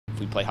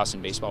we play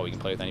Husson baseball, we can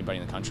play with anybody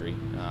in the country,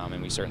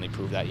 and we certainly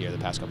proved that here the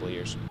past couple of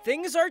years.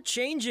 Things are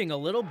changing a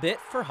little bit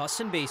for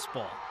Husson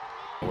baseball.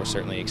 We're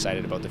certainly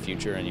excited about the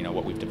future and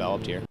what we've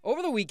developed here.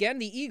 Over the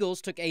weekend, the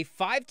Eagles took a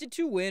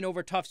 5-2 win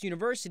over Tufts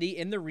University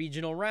in the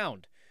regional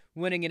round,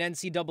 winning an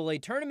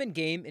NCAA tournament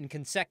game in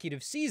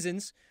consecutive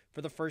seasons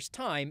for the first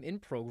time in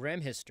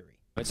program history.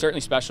 It's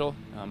certainly special.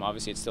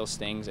 Obviously, it still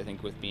stings, I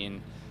think, with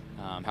being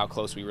how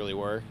close we really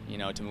were,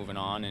 to moving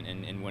on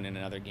and winning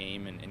another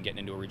game and getting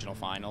into a regional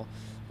final.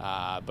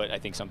 But I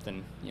think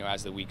something,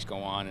 as the weeks go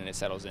on and it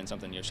settles in,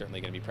 something you're certainly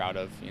going to be proud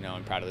of,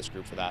 and proud of this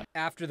group for that.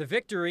 After the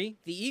victory,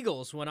 the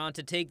Eagles went on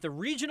to take the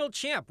regional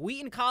champ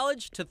Wheaton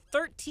College to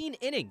 13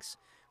 innings,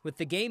 with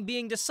the game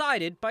being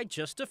decided by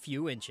just a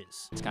few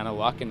inches. It's kind of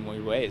luck in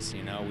weird ways.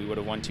 We would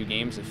have won 2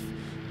 games if,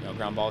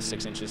 ground ball is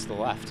 6 inches to the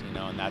left,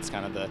 and that's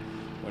kind of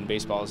when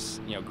baseball's,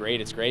 great,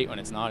 it's great. When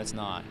it's not, it's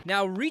not.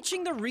 Now,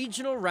 reaching the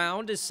regional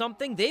round is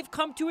something they've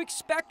come to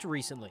expect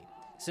recently.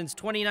 Since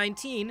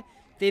 2019,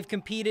 they've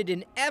competed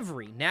in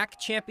every NAC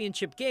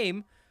championship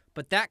game,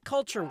 but that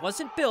culture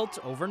wasn't built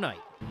overnight.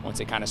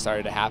 Once it kind of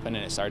started to happen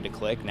and it started to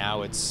click,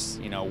 now it's,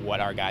 what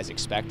our guys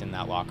expect in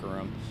that locker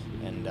room.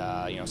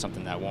 And,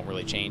 something that won't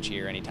really change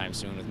here anytime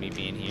soon with me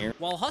being here.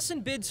 While Husson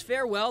bids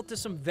farewell to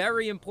some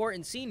very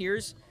important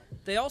seniors,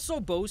 they also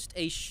boast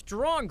a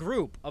strong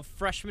group of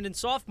freshmen and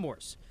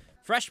sophomores.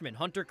 Freshman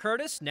Hunter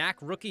Curtis, NAC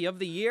Rookie of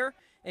the Year,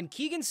 and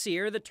Keegan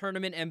Sear, the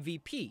tournament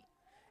MVP,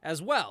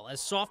 as well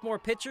as sophomore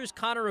pitchers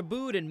Connor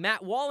Abood and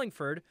Matt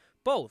Wallingford,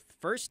 both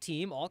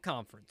first-team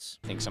All-Conference.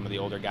 I think some of the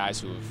older guys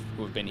who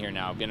have been here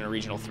now have been in a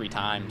regional 3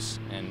 times,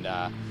 and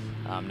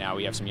now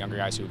we have some younger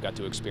guys who have got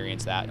to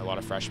experience that, and a lot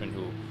of freshmen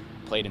who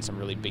played in some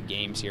really big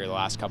games here the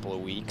last couple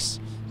of weeks.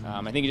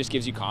 I think it just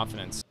gives you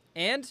confidence.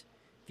 And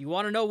if you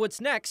want to know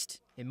what's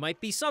next, it might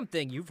be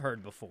something you've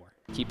heard before.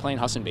 Keep playing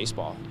Husson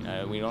baseball.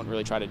 We don't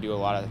really try to do a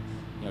lot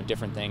of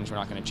different things. We're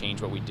not going to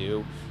change what we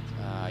do.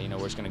 We're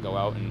just going to go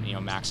out and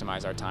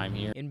maximize our time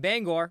here. In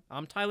Bangor,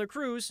 I'm Tyler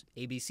Cruz,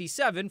 ABC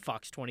 7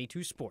 Fox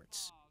 22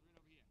 Sports.